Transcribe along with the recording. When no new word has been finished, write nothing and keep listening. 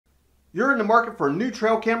You're in the market for a new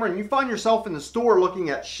trail camera and you find yourself in the store looking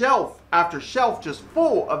at shelf after shelf just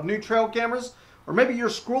full of new trail cameras, or maybe you're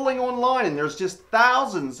scrolling online and there's just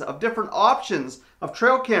thousands of different options of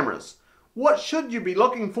trail cameras. What should you be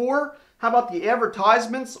looking for? How about the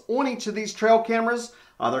advertisements on each of these trail cameras?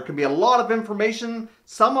 There can be a lot of information,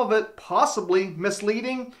 some of it possibly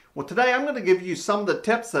misleading. Well, today I'm going to give you some of the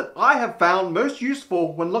tips that I have found most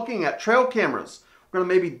useful when looking at trail cameras. We're going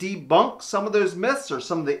to maybe debunk some of those myths or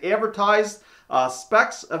some of the advertised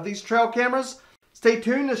specs of these trail cameras. Stay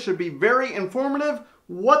tuned, this should be very informative.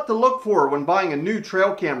 What to look for when buying a new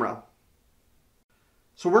trail camera.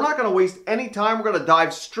 So we're not going to waste any time. We're going to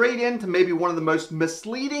dive straight into maybe one of the most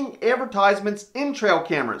misleading advertisements in trail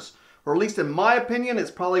cameras. Or at least in my opinion, it's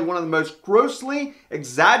probably one of the most grossly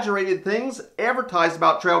exaggerated things advertised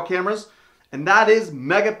about trail cameras, and that is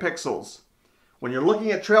megapixels. When you're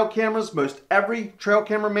looking at trail cameras, most every trail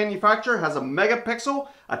camera manufacturer has a megapixel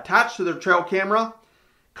attached to their trail camera.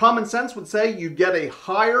 Common sense would say you get a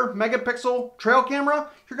higher megapixel trail camera,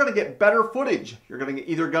 you're going to get better footage. You're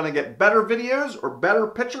either going to get better videos or better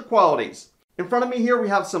picture qualities. In front of me here we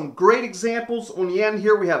have some great examples. On the end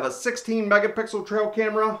here we have a 16 megapixel trail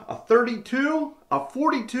camera, a 32, a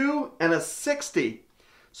 42, and a 60.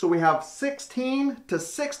 So we have 16 to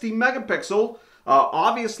 60 megapixel.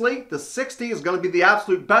 Obviously, the 60 is going to be the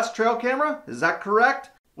absolute best trail camera. Is that correct?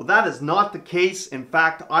 Well, that is not the case. In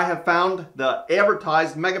fact, I have found the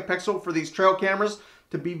advertised megapixel for these trail cameras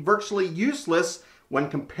to be virtually useless when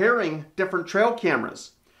comparing different trail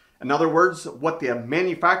cameras. In other words, what the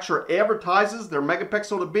manufacturer advertises their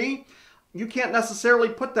megapixel to be, you can't necessarily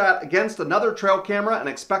put that against another trail camera and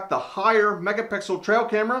expect the higher megapixel trail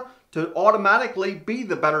camera to automatically be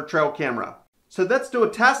the better trail camera. So let's do a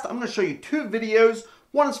test. I'm going to show you two videos.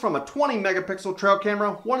 One is from a 20 megapixel trail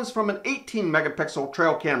camera. One is from an 18 megapixel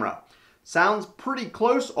trail camera. Sounds pretty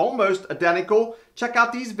close, almost identical. Check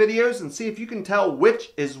out these videos and see if you can tell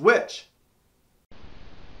which is which.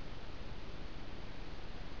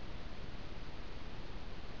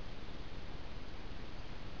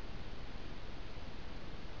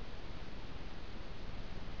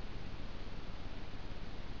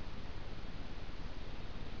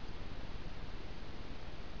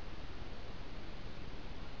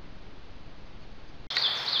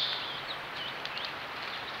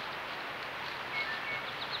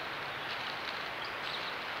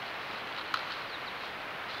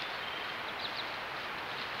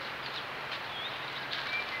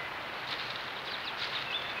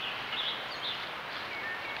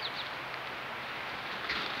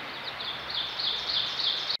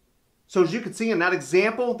 So as you can see in that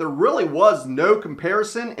example, there really was no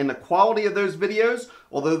comparison in the quality of those videos,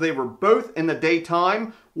 although they were both in the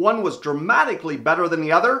daytime. One was dramatically better than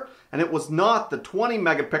the other, and it was not the 20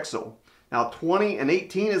 megapixel. Now 20 and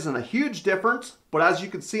 18 isn't a huge difference, but as you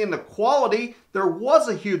can see in the quality, there was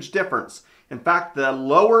a huge difference. In fact, the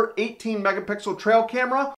lower 18 megapixel trail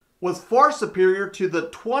camera was far superior to the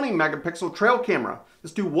 20 megapixel trail camera.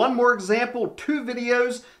 Let's do one more example, two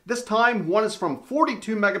videos. This time one is from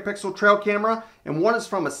 42 megapixel trail camera and one is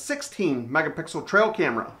from a 16 megapixel trail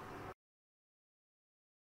camera.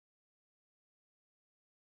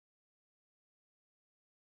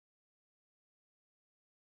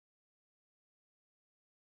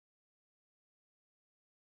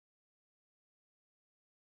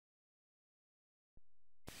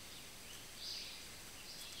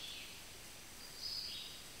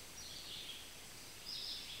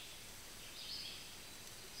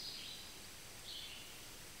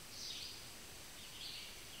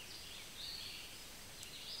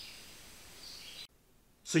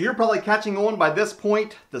 So you're probably catching on by this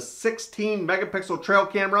point. The 16 megapixel trail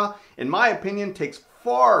camera, in my opinion, takes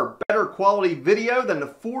far better quality video than the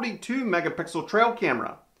 42 megapixel trail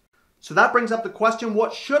camera. So that brings up the question,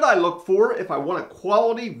 what should I look for if I want a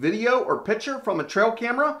quality video or picture from a trail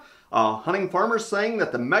camera? HuntingFarmer is saying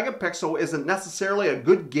that the megapixel isn't necessarily a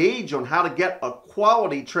good gauge on how to get a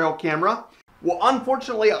quality trail camera. Well,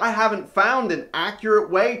 unfortunately, I haven't found an accurate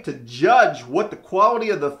way to judge what the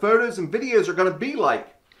quality of the photos and videos are going to be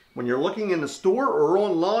like. When you're looking in the store or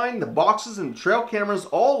online, the boxes and trail cameras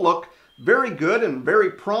all look very good and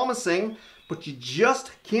very promising, but you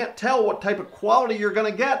just can't tell what type of quality you're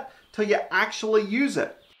going to get till you actually use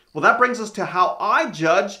it. Well, that brings us to how I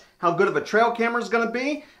judge how good of a trail camera is going to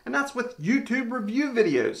be, and that's with YouTube review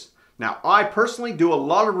videos. Now, I personally do a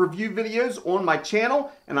lot of review videos on my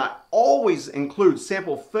channel, and I always include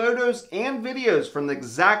sample photos and videos from the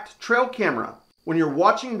exact trail camera. When you're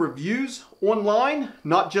watching reviews online,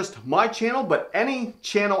 not just my channel, but any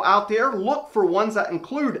channel out there, look for ones that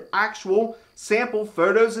include actual sample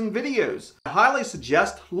photos and videos. I highly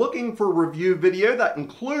suggest looking for a review video that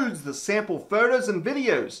includes the sample photos and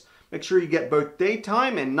videos. Make sure you get both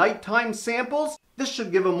daytime and nighttime samples. This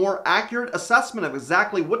should give a more accurate assessment of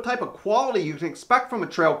exactly what type of quality you can expect from a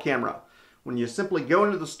trail camera. When you simply go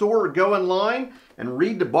into the store or go online and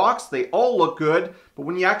read the box, they all look good, but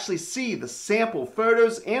when you actually see the sample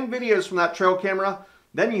photos and videos from that trail camera,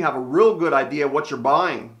 then you have a real good idea what you're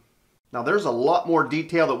buying. Now there's a lot more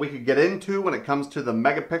detail that we could get into when it comes to the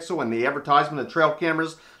megapixel and the advertisement of trail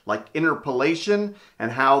cameras, like interpolation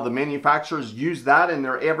and how the manufacturers use that in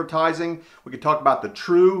their advertising. We could talk about the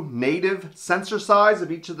true native sensor size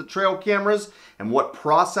of each of the trail cameras and what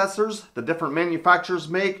processors the different manufacturers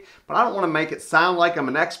make, but I don't want to make it sound like I'm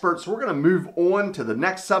an expert, so we're going to move on to the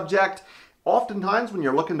next subject. Oftentimes when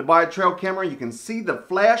you're looking to buy a trail camera, you can see the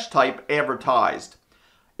flash type advertised.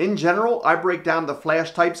 In general, I break down the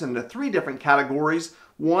flash types into 3 different categories.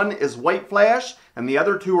 One is white flash, and the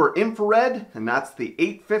other 2 are infrared, and that's the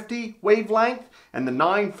 850 wavelength and the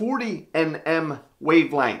 940 nm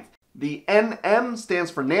wavelength. The nm stands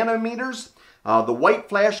for nanometers. The white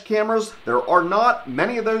flash cameras, there are not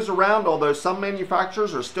many of those around, although some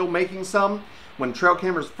manufacturers are still making some. When trail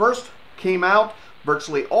cameras first came out,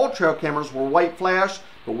 virtually all trail cameras were white flash,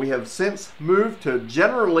 but we have since moved to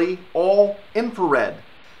generally all infrared.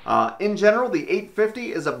 In general, the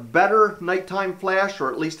 850 is a better nighttime flash,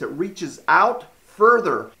 or at least it reaches out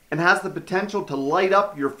further and has the potential to light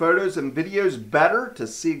up your photos and videos better to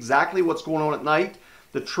see exactly what's going on at night.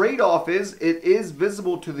 The trade-off is it is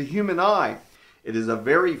visible to the human eye. It is a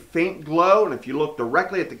very faint glow, and if you look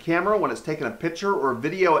directly at the camera when it's taking a picture or a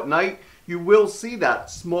video at night, you will see that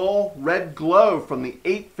small red glow from the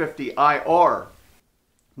 850 IR.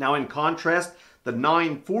 Now in contrast, the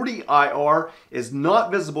 940 IR is not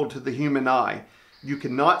visible to the human eye. You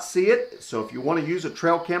cannot see it, so if you want to use a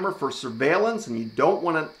trail camera for surveillance and you don't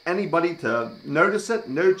want anybody to notice it,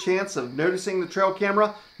 no chance of noticing the trail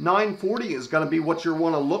camera, 940 is going to be what you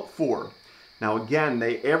want to look for. Now again,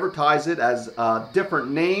 they advertise it as different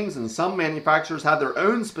names, and some manufacturers have their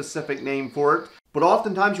own specific name for it. But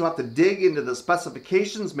oftentimes you'll have to dig into the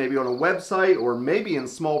specifications, maybe on a website or maybe in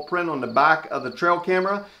small print on the back of the trail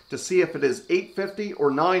camera to see if it is 850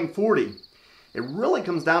 or 940. It really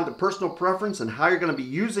comes down to personal preference and how you're going to be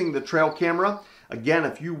using the trail camera. Again,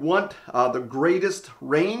 if you want the greatest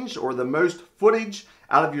range or the most footage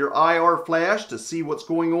out of your IR flash to see what's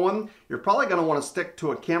going on, you're probably going to want to stick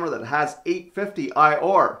to a camera that has 850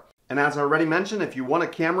 IR. And as I already mentioned, if you want a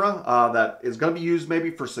camera that is going to be used maybe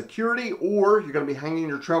for security, or you're going to be hanging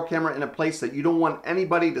your trail camera in a place that you don't want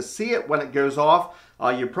anybody to see it when it goes off,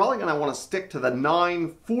 you're probably going to want to stick to the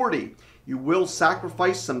 940. You will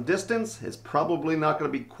sacrifice some distance. It's probably not going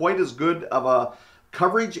to be quite as good of a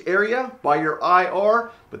coverage area by your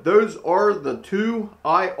IR, but those are the 2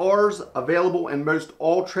 IRs available in most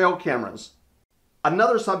all trail cameras.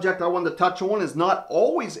 Another subject I wanted to touch on is not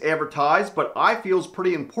always advertised, but I feel is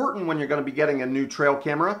pretty important when you're going to be getting a new trail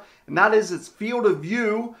camera, and that is its field of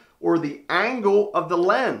view, or the angle of the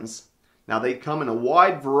lens. Now they come in a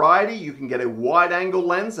wide variety. You can get a wide angle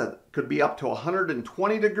lens that could be up to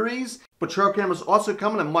 120 degrees, but trail cameras also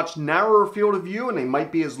come in a much narrower field of view, and they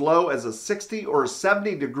might be as low as a 60 or a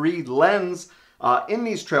 70 degree lens in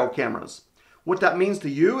these trail cameras. What that means to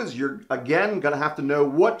you is you're, again, going to have to know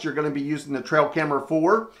what you're going to be using the trail camera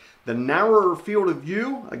for. The narrower field of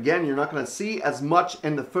view, again, you're not going to see as much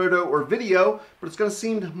in the photo or video, but it's going to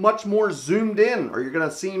seem much more zoomed in, or you're going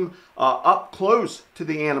to seem up close to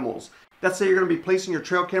the animals. Let's say you're going to be placing your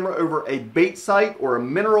trail camera over a bait site or a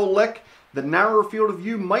mineral lick. The narrower field of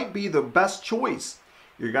view might be the best choice.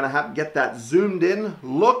 You're going to have to get that zoomed in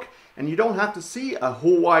look, and you don't have to see a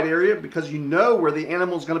whole wide area because you know where the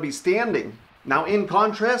animal is going to be standing. Now in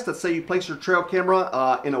contrast, let's say you place your trail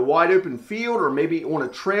camera in a wide open field or maybe on a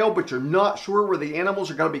trail, but you're not sure where the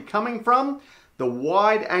animals are going to be coming from. The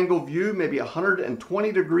wide angle view, maybe a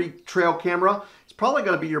 120 degree trail camera, is probably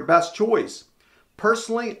going to be your best choice.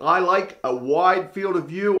 Personally, I like a wide field of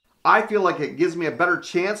view. I feel like it gives me a better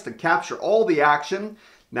chance to capture all the action.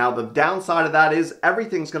 Now the downside of that is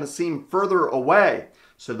everything's going to seem further away.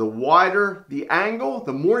 So the wider the angle,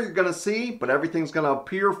 the more you're going to see, but everything's going to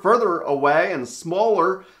appear further away and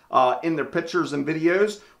smaller in their pictures and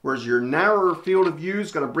videos, whereas your narrower field of view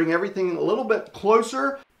is going to bring everything a little bit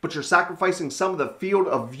closer, but you're sacrificing some of the field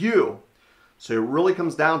of view. So it really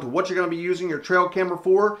comes down to what you're going to be using your trail camera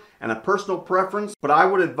for and a personal preference, but I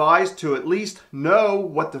would advise to at least know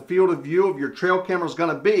what the field of view of your trail camera is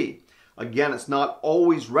going to be. Again, it's not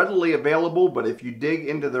always readily available, but if you dig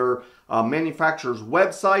into their manufacturer's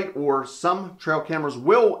website, or some trail cameras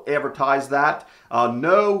will advertise that,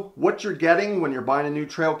 know what you're getting when you're buying a new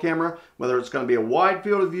trail camera, whether it's going to be a wide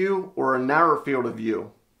field of view or a narrow field of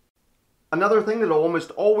view. Another thing that will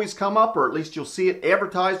almost always come up, or at least you'll see it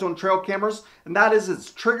advertised on trail cameras, and that is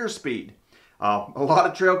its trigger speed. A lot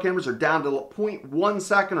of trail cameras are down to 0.1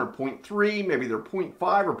 second or 0.3, maybe they're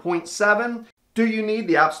 0.5 or 0.7. Do you need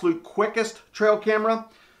the absolute quickest trail camera?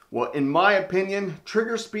 Well, in my opinion,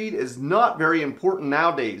 trigger speed is not very important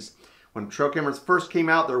nowadays. When trail cameras first came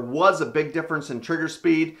out, there was a big difference in trigger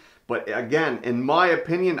speed. But again, in my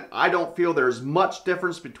opinion, I don't feel there's much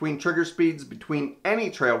difference between trigger speeds between any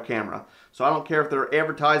trail camera. So I don't care if they're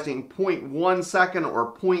advertising 0.1 second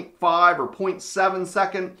or 0.5 or 0.7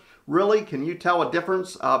 second. Really, can you tell a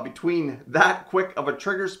difference between that quick of a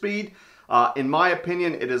trigger speed? In my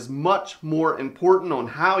opinion, it is much more important on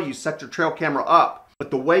how you set your trail camera up. But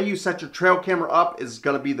the way you set your trail camera up is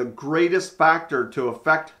going to be the greatest factor to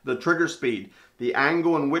affect the trigger speed. The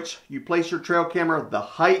angle in which you place your trail camera, the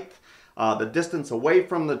height, the distance away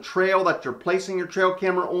from the trail that you're placing your trail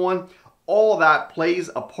camera on, all that plays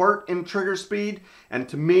a part in trigger speed. And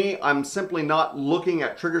to me, I'm simply not looking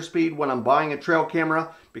at trigger speed when I'm buying a trail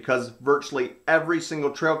camera, because virtually every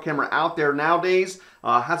single trail camera out there nowadays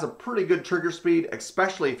has a pretty good trigger speed,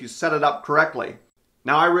 especially if you set it up correctly.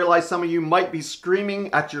 Now, I realize some of you might be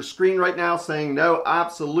screaming at your screen right now saying, no,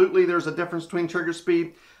 absolutely there's a difference between trigger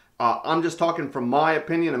speed. I'm just talking from my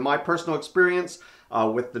opinion and my personal experience.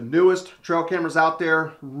 With the newest trail cameras out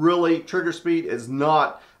there, really trigger speed is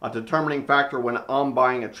not a determining factor when I'm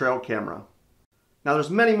buying a trail camera. Now, there's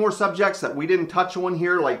many more subjects that we didn't touch on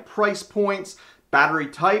here, like price points, battery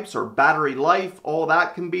types, or battery life. All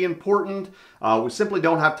that can be important. We simply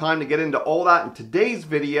don't have time to get into all that in today's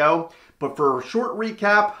video. But for a short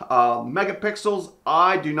recap, megapixels,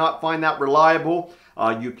 I do not find that reliable.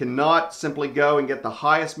 You cannot simply go and get the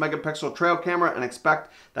highest megapixel trail camera and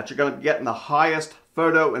expect that you're going to be getting the highest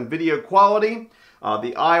photo and video quality.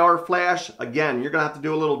 The IR flash, again, you're going to have to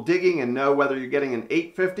do a little digging and know whether you're getting an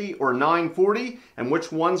 850 or 940 and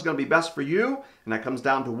which one's going to be best for you. And that comes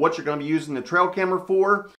down to what you're going to be using the trail camera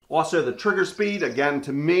for. Also, the trigger speed, again,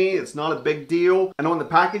 to me, it's not a big deal. And on the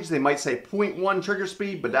package, they might say 0.1 trigger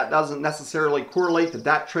speed, but that doesn't necessarily correlate that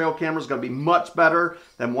that trail camera is going to be much better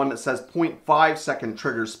than one that says 0.5 second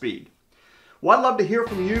trigger speed. Well, I'd love to hear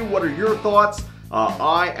from you. What are your thoughts?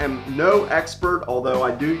 I am no expert, although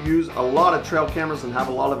I do use a lot of trail cameras and have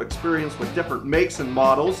a lot of experience with different makes and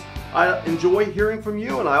models. I enjoy hearing from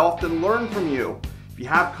you, and I often learn from you. If you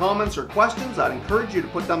have comments or questions, I'd encourage you to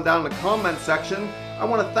put them down in the comment section. I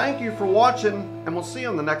want to thank you for watching, and we'll see you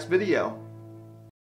in the next video.